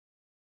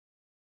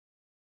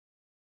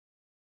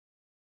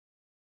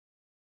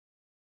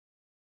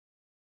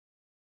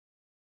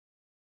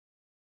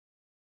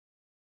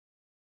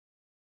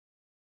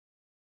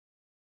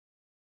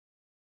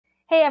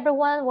Hey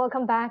everyone,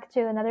 welcome back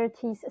to another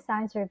TEAS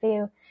Science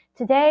Review.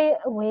 Today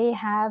we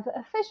have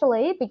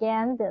officially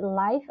began the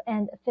life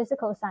and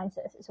physical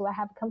sciences. So I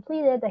have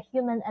completed the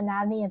human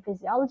anatomy and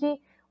physiology,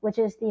 which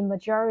is the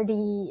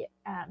majority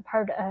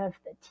part of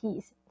the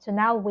TEAS. So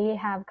now we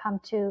have come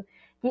to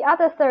the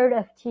other third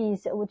of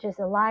TEAS, which is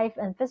the life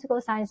and physical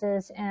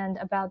sciences and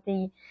about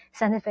the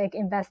scientific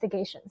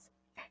investigations.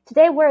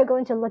 Today we're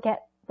going to look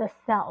at the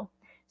cell.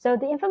 So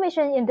the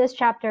information in this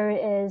chapter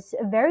is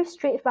very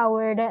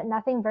straightforward,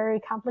 nothing very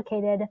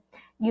complicated.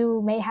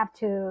 You may have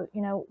to,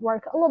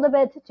 work a little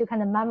bit to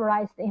kind of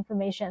memorize the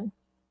information.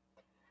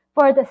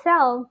 For the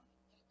cell,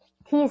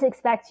 TEAS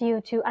expects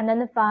you to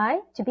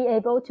be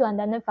able to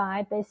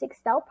identify basic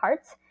cell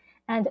parts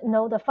and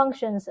know the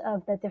functions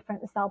of the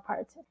different cell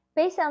parts.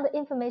 Based on the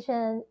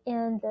information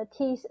in the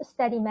TEAS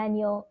study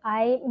manual,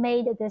 I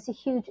made this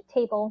huge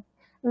table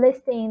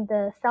listing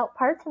the cell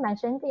parts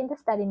mentioned in the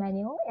study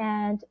manual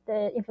and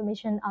the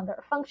information on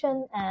their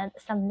function and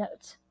some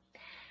notes.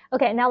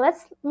 Okay, now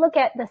let's look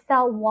at the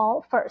cell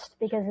wall first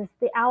because it's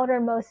the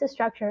outermost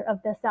structure of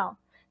the cell.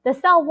 The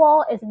cell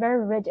wall is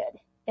very rigid.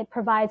 It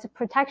provides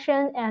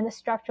protection and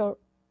structural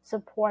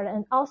support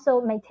and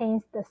also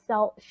maintains the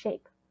cell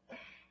shape.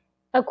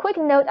 A quick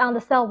note on the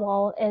cell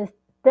wall is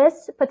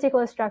this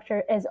particular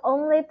structure is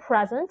only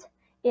present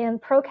in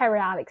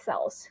prokaryotic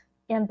cells,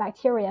 in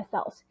bacteria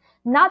cells.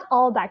 Not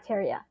all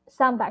bacteria,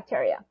 some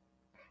bacteria.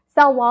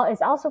 Cell wall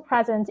is also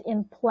present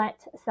in plant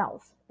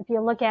cells. If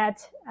you look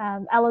at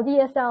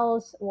allodia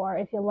cells or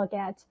if you look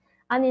at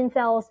onion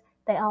cells,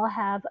 they all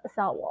have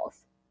cell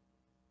walls.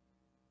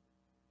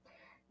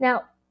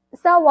 Now,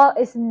 cell wall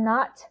is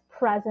not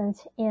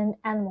present in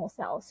animal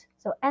cells.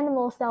 So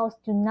animal cells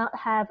do not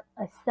have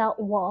a cell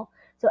wall.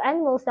 So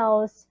animal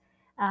cells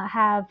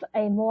have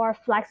a more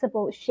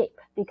flexible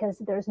shape because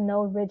there's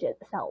no rigid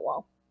cell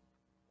wall.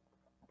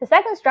 The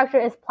second structure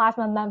is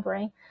plasma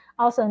membrane,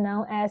 also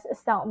known as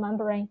cell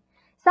membrane.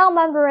 Cell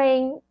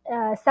membrane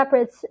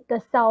separates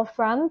the cell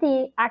from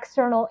the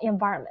external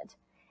environment,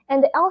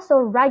 and it also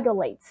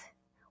regulates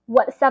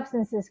what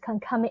substances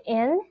can come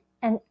in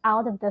and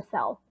out of the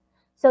cell.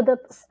 So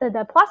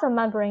the plasma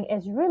membrane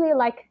is really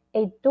like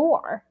a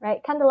door,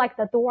 right? Kind of like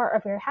the door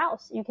of your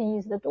house. You can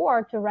use the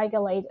door to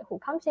regulate who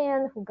comes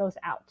in, who goes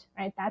out,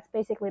 right? That's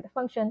basically the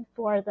function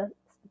for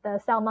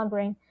the cell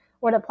membrane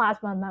or the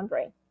plasma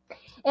membrane.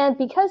 And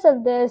because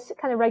of this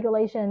kind of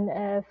regulation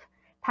of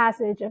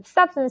passage of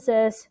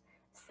substances,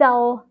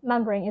 cell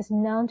membrane is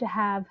known to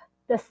have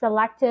the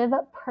selective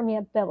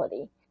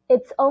permeability.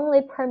 It's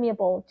only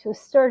permeable to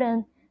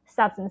certain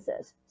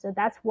substances. So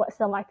that's what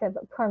selective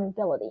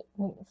permeability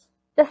means.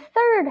 The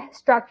third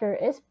structure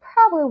is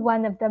probably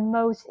one of the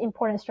most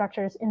important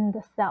structures in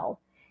the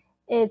cell.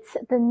 It's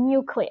the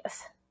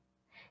nucleus.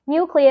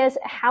 Nucleus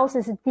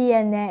houses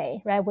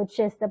DNA, right, which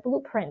is the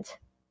blueprint.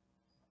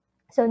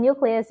 So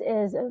nucleus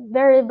is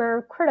very,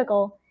 very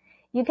critical.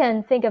 You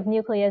can think of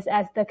nucleus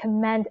as the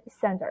command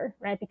center,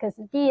 right? Because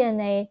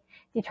DNA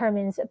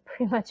determines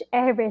pretty much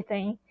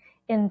everything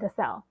in the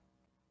cell.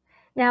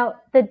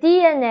 Now, the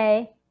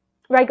DNA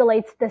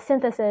regulates the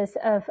synthesis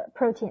of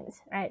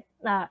proteins, right?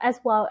 As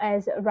well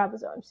as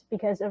ribosomes,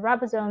 because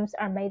ribosomes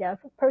are made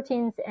of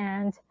proteins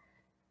and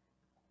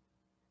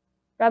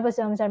the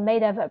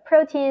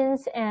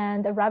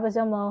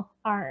ribosomal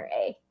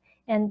RNA.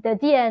 And the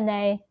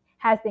DNA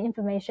has the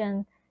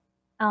information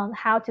on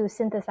how to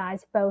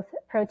synthesize both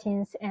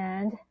proteins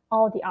and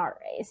all the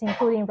RNAs,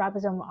 including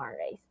ribosomal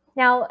RNAs.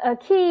 Now, a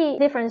key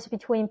difference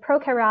between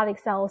prokaryotic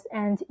cells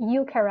and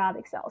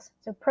eukaryotic cells.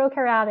 So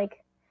prokaryotic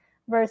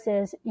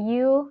versus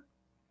eukaryotic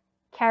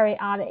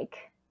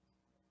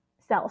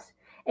cells.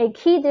 A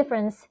key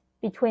difference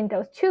between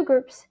those two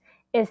groups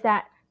is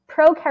that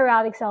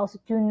prokaryotic cells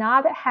do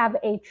not have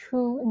a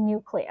true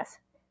nucleus.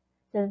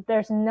 So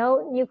there's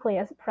no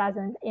nucleus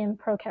present in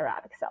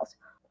prokaryotic cells.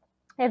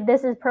 If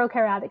this is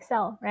prokaryotic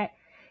cell, right,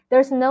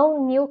 there's no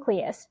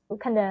nucleus to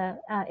kind of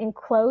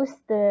enclose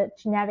the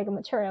genetic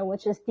material,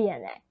 which is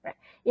DNA, right?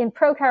 In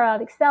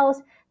prokaryotic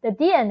cells, the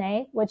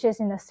DNA, which is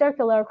in the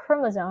circular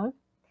chromosome,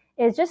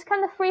 is just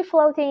kind of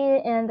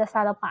free-floating in the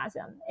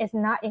cytoplasm. It's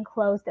not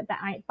enclosed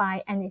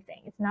by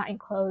anything. It's not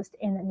enclosed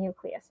in the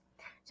nucleus.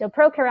 So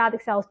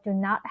prokaryotic cells do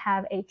not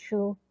have a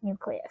true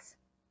nucleus.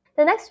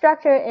 The next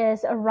structure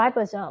is a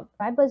ribosome.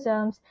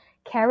 Ribosomes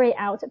carry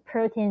out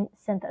protein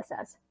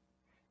synthesis.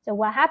 So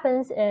what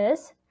happens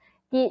is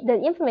the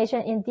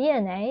information in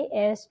DNA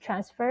is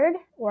transferred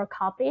or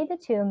copied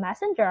to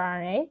messenger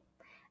RNA,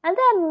 and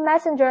then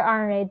messenger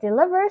RNA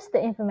delivers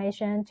the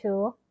information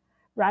to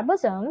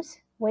ribosomes,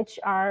 which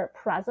are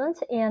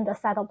present in the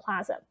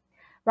cytoplasm.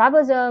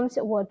 Ribosomes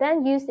will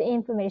then use the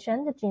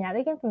information, the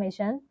genetic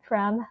information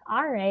from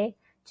RNA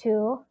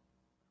to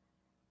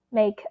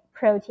make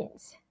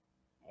proteins.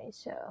 Okay,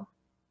 so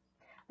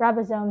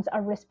ribosomes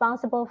are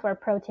responsible for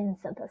protein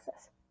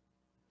synthesis.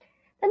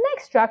 The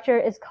next structure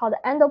is called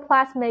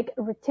endoplasmic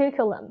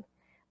reticulum,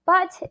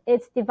 but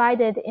it's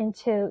divided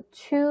into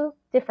two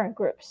different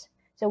groups.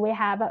 So we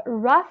have a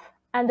rough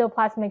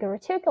endoplasmic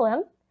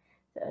reticulum.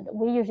 So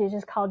we usually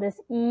just call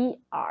this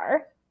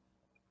ER.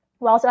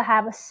 We also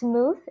have a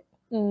smooth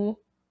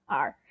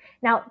ER.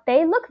 Now,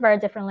 they look very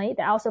differently.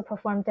 They also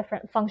perform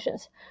different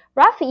functions.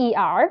 Rough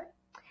ER,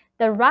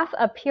 the rough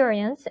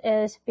appearance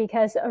is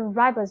because of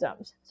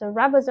ribosomes. So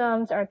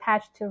ribosomes are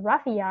attached to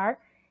rough ER,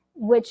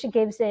 which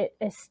gives it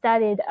a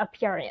studied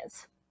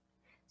appearance.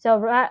 So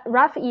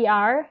rough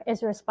ER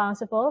is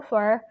responsible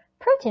for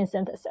protein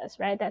synthesis,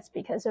 right? That's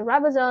because the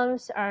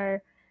ribosomes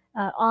are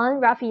on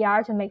rough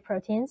ER to make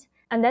proteins,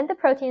 and then the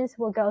proteins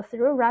will go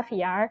through rough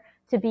ER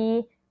to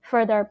be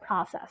further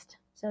processed.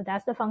 So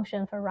that's the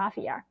function for rough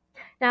ER.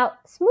 Now,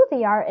 smooth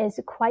ER is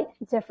quite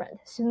different.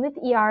 Smooth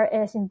ER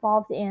is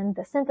involved in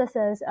the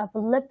synthesis of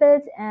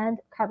lipids and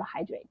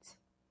carbohydrates.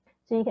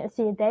 So you can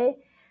see they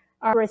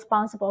are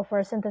responsible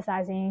for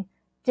synthesizing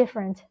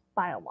different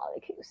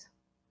biomolecules.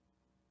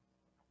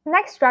 The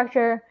next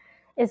structure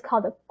is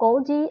called the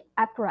Golgi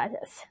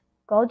Apparatus.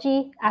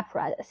 Golgi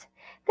Apparatus.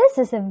 This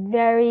is a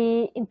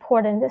very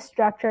important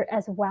structure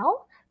as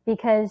well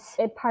because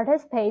it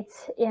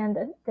participates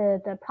in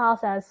the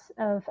process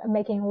of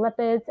making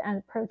lipids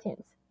and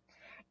proteins.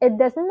 It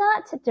does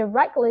not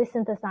directly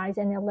synthesize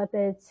any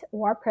lipids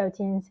or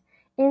proteins.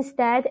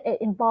 Instead,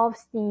 it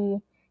involves the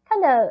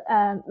kind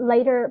of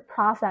later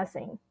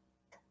processing.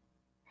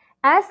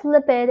 As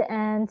lipid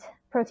and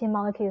protein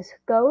molecules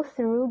go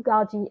through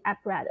Golgi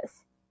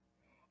apparatus,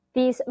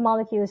 these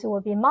molecules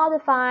will be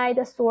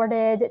modified,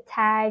 sorted,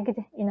 tagged,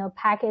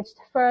 packaged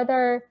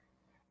further,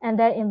 and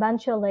then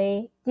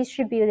eventually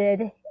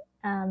distributed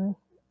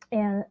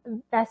in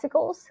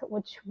vesicles,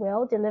 which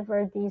will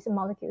deliver these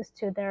molecules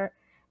to their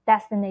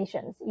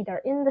destinations,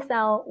 either in the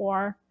cell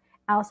or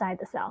outside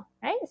the cell,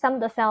 right? Some of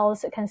the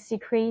cells can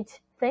secrete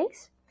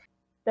things.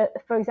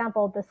 For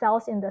example, the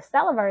cells in the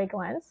salivary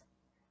glands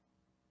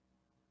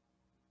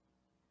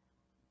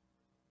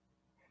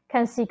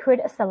can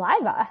secrete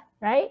saliva,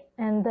 right?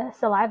 And the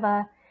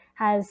saliva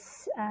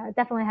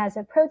definitely has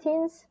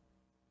proteins,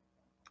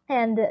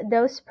 and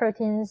those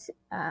proteins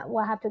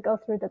will have to go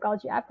through the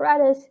Golgi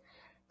apparatus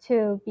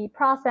to be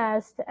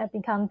processed and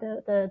become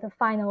the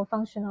final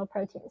functional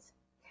proteins.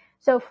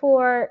 So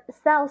for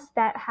cells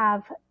that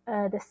have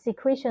the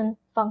secretion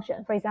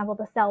function, for example,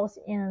 the cells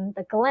in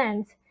the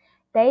glands,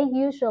 they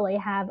usually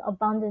have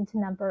abundant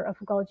number of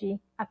Golgi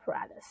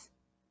apparatus.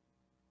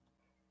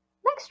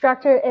 Next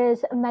structure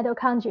is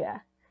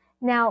mitochondria.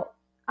 Now,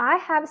 I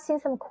have seen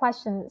some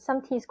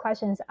TEAS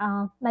questions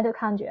on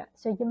mitochondria,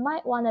 so you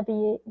might want to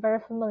be very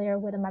familiar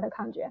with the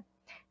mitochondria.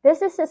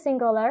 This is a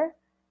singular.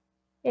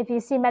 If you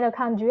see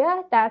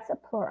mitochondria, that's a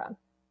plural.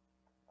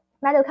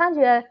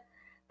 Mitochondria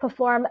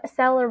perform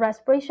cellular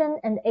respiration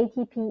and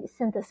ATP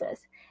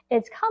synthesis.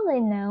 It's commonly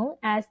known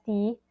as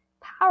the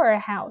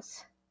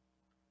powerhouse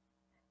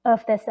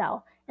of the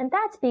cell, and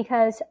that's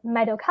because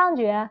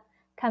mitochondria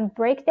can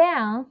break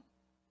down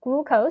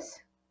glucose,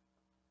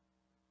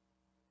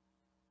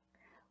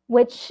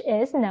 which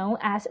is known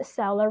as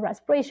cellular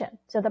respiration.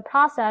 So the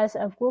process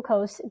of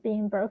glucose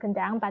being broken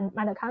down by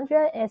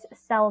mitochondria is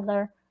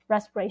cellular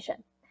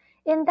respiration.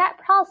 In that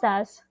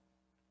process,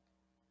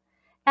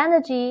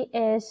 energy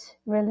is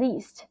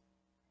released.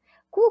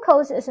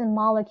 Glucose is a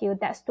molecule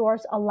that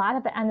stores a lot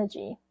of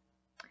energy,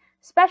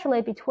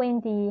 especially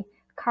between the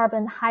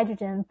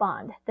carbon-hydrogen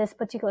bond, this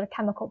particular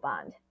chemical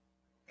bond.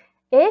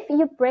 If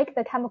you break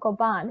the chemical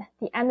bond,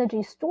 the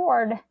energy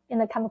stored in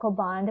the chemical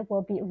bond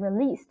will be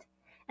released.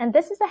 And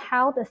this is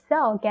how the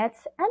cell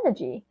gets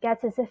energy,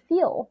 gets its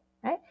fuel,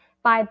 right?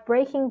 By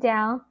breaking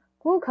down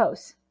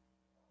glucose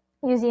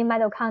using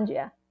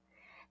mitochondria.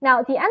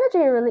 Now, the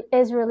energy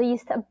is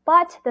released,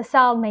 but the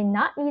cell may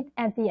not need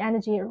the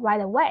energy right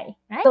away,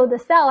 right? So the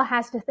cell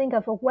has to think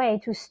of a way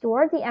to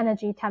store the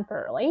energy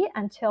temporarily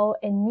until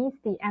it needs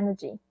the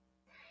energy.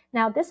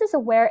 Now, this is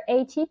where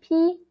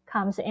ATP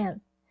comes in.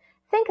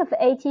 Think of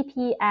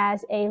ATP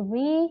as a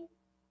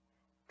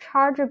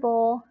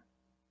rechargeable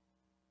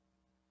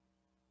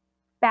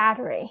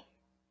battery.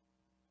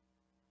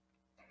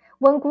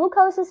 When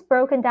glucose is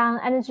broken down,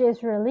 energy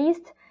is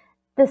released,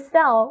 the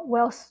cell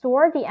will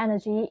store the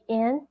energy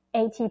in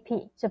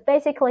ATP. So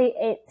basically,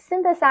 it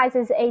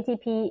synthesizes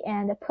ATP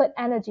and put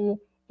energy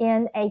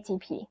in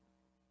ATP.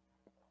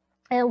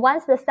 And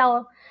once the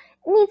cell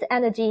needs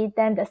energy,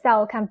 then the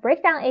cell can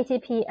break down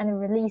ATP and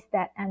release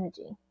that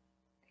energy.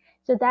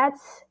 So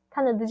that's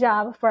kind of the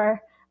job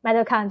for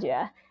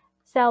mitochondria,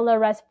 cellular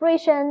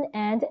respiration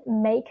and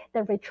make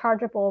the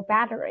rechargeable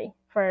battery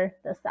for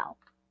the cell.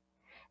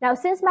 Now,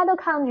 since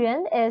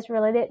mitochondria is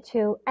related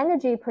to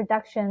energy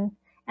production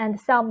and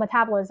cell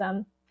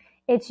metabolism,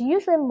 it's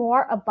usually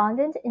more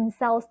abundant in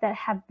cells that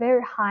have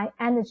very high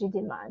energy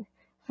demand.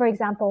 For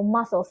example,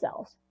 muscle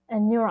cells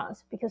and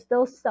neurons, because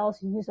those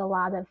cells use a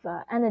lot of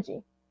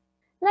energy.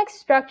 Next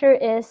structure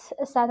is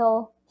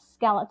acetyl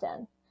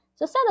skeleton.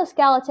 So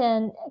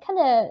cytoskeleton kind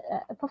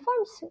of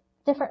performs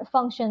different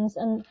functions,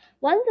 and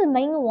one of the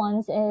main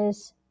ones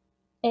is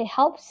it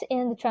helps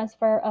in the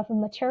transfer of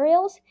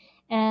materials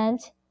and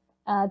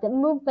the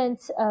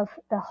movement of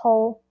the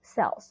whole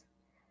cells.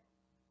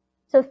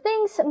 So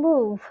things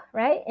move,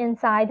 right,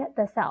 inside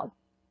the cell.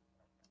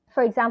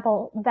 For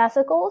example,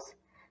 vesicles,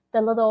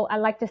 the little, I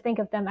like to think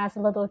of them as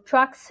little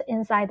trucks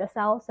inside the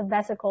cell. So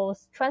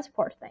vesicles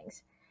transport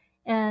things.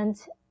 And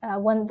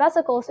when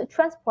vesicles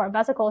transport,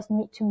 vesicles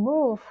need to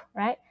move,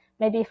 right?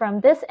 Maybe from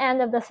this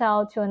end of the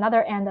cell to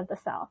another end of the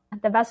cell.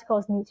 The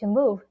vesicles need to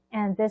move,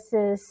 and this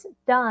is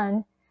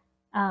done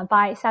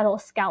by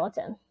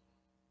cytoskeleton.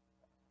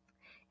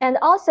 And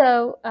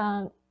also,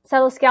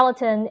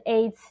 cytoskeleton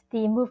aids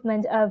the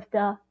movement of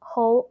the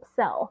whole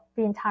cell,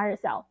 the entire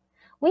cell.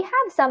 We have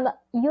some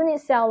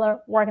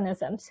unicellular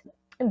organisms.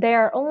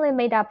 They're only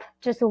made up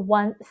just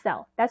one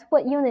cell. That's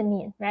what unit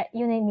means, right?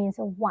 Unit means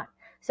one.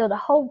 So the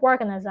whole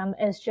organism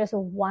is just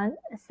one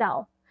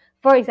cell.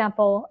 For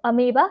example,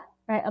 amoeba,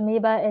 right?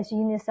 Amoeba is a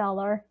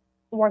unicellular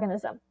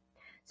organism.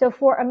 So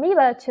for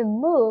amoeba to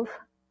move,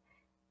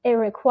 it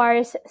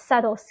requires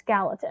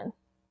cytoskeleton.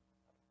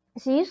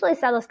 So usually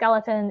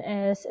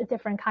cytoskeleton is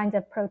different kinds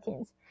of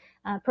proteins,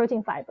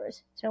 protein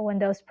fibers. So when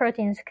those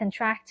proteins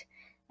contract,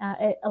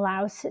 it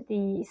allows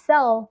the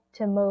cell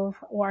to move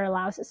or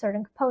allows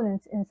certain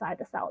components inside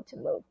the cell to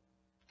move.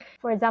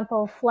 For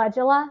example,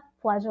 flagella.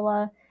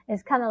 Flagella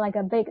is kind of like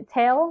a big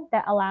tail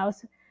that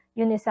allows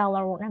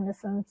unicellular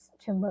organisms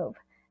to move.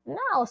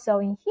 Now, so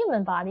in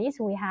human bodies,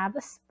 we have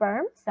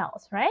sperm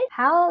cells, right?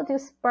 How do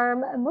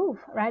sperm move,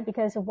 right?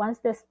 Because once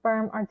the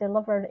sperm are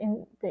delivered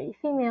in the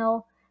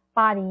female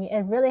body,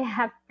 it really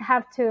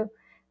have to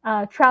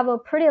travel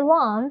pretty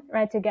long,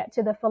 right, to get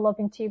to the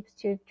fallopian tubes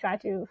to try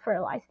to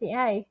fertilize the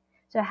egg.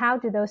 So how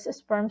do those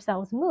sperm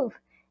cells move?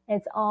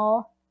 It's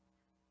all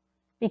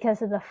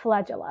because of the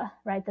flagella,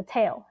 right, the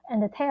tail.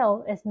 And the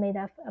tail is made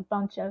of a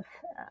bunch of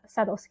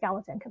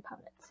cytoskeleton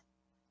components.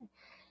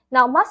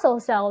 Now, muscle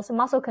cells,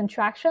 muscle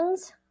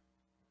contractions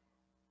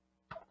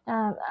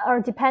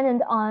are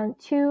dependent on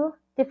two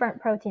different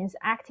proteins,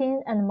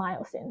 actin and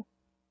myosin.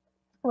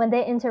 When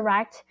they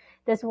interact,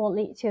 this will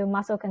lead to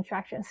muscle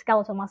contraction,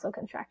 skeletal muscle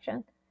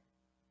contraction.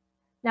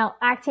 Now,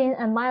 actin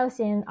and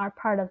myosin are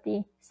part of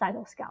the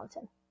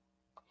cytoskeleton.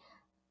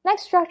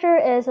 Next structure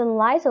is a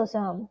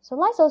lysosome. So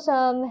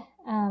lysosome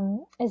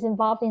is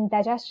involved in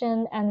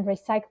digestion and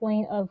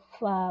recycling of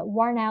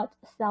worn out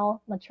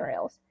cell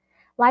materials.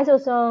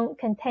 Lysosome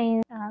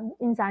contains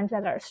enzymes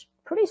that are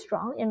pretty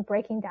strong in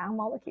breaking down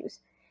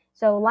molecules.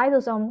 So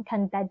lysosome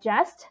can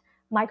digest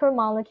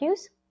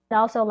micromolecules.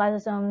 Also,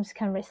 lysosomes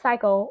can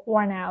recycle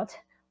worn out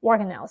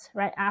organelles,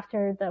 right?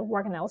 After the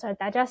organelles are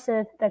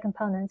digested, the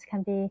components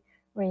can be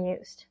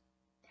reused.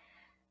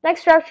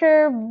 Next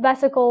structure,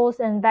 vesicles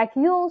and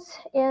vacuoles.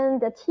 In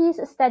the TEAS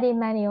study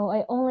manual,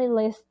 it only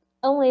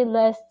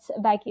lists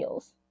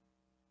vacuoles.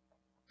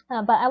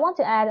 But I want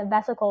to add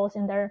vesicles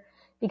in there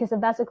because the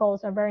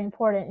vesicles are very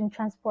important in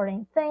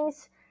transporting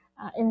things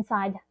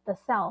inside the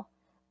cell.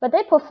 But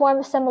they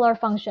perform similar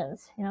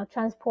functions,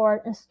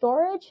 transport and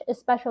storage,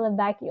 especially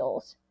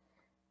vacuoles.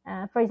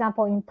 For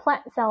example, in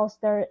plant cells,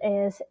 there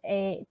is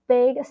a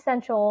big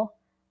central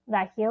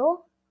vacuole.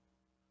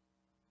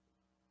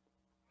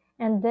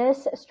 And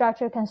this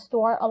structure can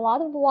store a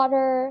lot of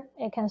water.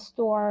 It can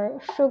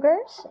store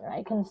sugars,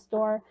 right? It can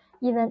store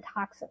even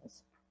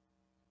toxins.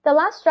 The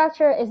last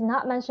structure is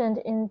not mentioned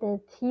in the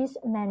TEAS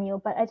manual,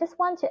 but I just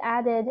want to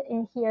add it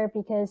in here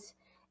because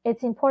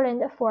it's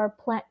important for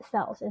plant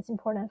cells. It's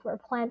important for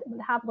plant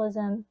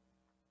metabolism.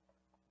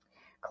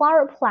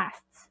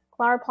 Chloroplasts.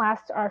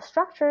 Chloroplasts are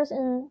structures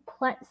in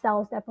plant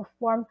cells that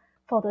perform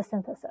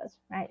photosynthesis,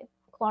 right?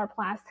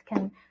 Chloroplasts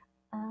can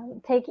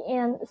take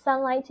in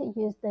sunlight,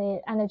 use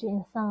the energy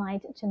in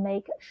sunlight to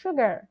make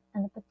sugar,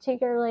 and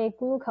particularly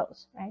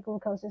glucose, right?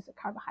 Glucose is a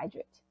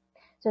carbohydrate.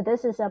 So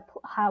this is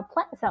how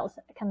plant cells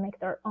can make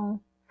their own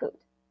food.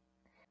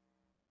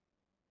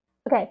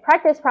 Okay,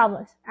 practice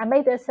problems. I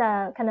made this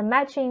kind of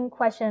matching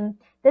question.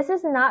 This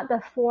is not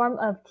the form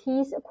of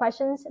TEAS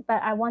questions,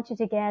 but I want you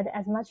to get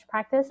as much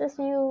practice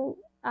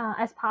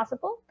as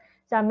possible.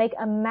 So I make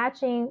a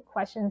matching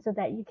question so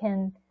that you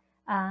can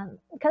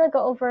kind of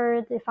go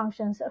over the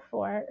functions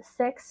for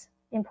 6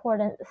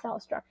 important cell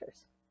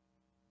structures.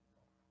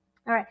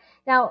 All right,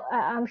 now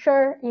I'm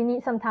sure you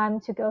need some time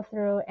to go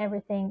through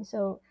everything,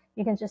 so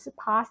you can just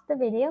pause the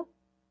video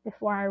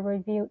before I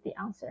review the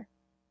answer.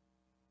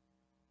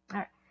 All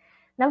right,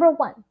 number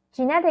 1,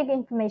 genetic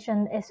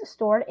information is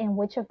stored in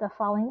which of the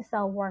following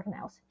cell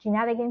organelles?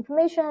 Genetic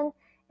information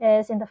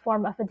is in the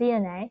form of a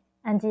DNA,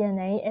 and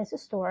DNA is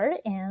stored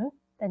in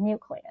the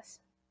nucleus.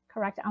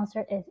 Correct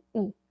answer is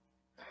E.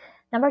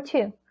 Number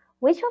 2,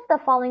 which of the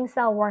following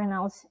cell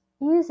organelles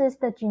uses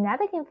the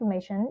genetic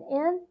information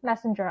in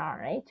messenger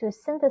RNA to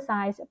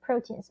synthesize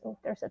proteins? Oh,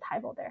 there's a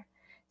typo there.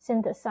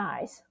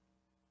 Synthesize.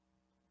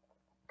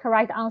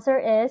 Correct answer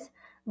is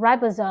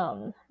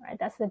ribosome, right?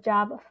 That's the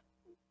job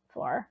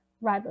for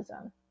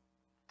ribosome.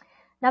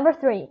 Number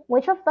 3,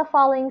 which of the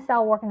following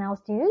cell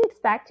organelles do you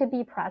expect to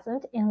be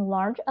present in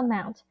large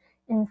amount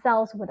in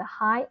cells with a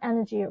high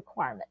energy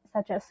requirement,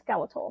 such as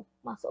skeletal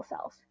muscle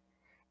cells?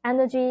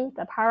 Energy,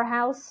 the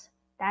powerhouse,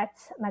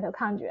 that's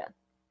mitochondria.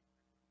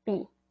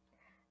 B.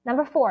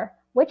 Number 4,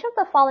 which of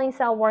the following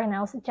cell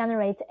organelles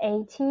generates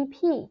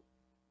ATP?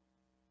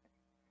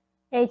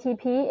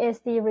 ATP is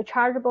the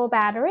rechargeable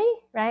battery,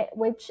 right?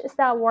 Which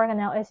cell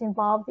organelle is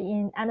involved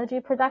in energy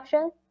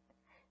production?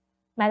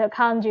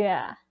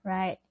 Mitochondria,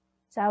 right?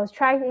 So I was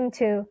trying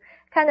to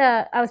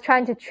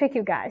trick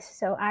you guys.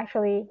 So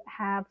actually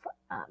have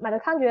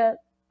mitochondria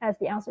as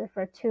the answer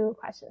for 2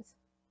 questions.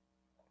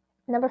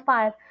 Number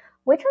 5,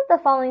 which of the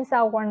following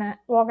cell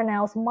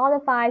organelles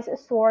modifies,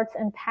 sorts,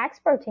 and tags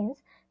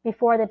proteins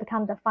before they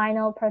become the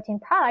final protein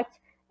product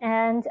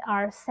and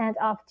are sent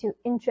off to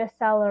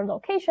intracellular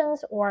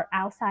locations or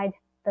outside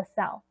the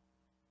cell?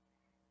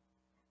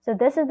 So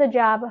this is the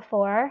job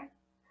for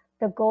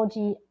the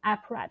Golgi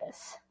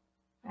apparatus.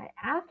 Right.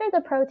 After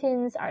the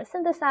proteins are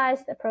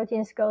synthesized, the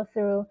proteins go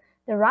through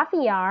the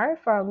Rafi-R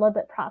for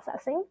lipid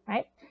processing,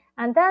 right?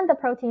 And then the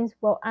proteins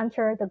will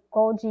enter the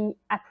Golgi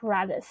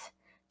apparatus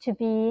to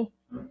be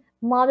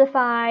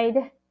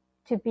modified,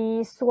 to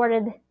be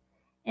sorted,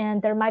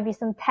 and there might be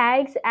some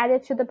tags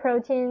added to the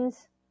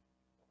proteins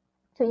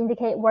to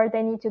indicate where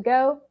they need to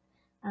go.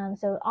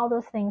 So all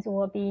those things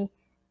will be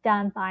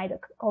done by the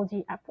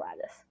Golgi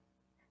apparatus.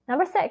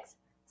 Number 6,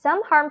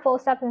 some harmful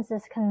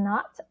substances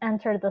cannot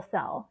enter the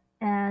cell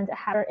and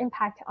have an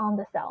impact on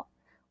the cell.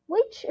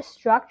 Which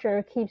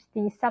structure keeps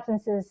these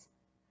substances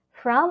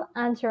from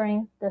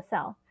entering the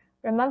cell?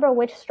 Remember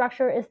which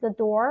structure is the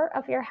door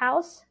of your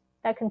house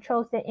that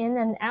controls the in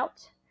and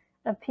out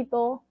of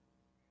people?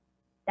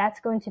 That's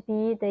going to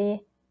be the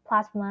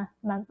plasma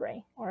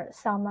membrane or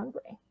cell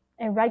membrane.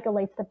 It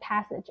regulates the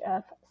passage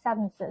of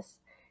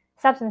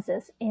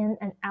substances in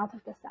and out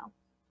of the cell.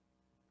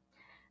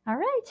 All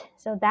right,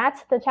 so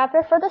that's the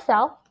chapter for the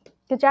cell.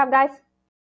 Good job, guys.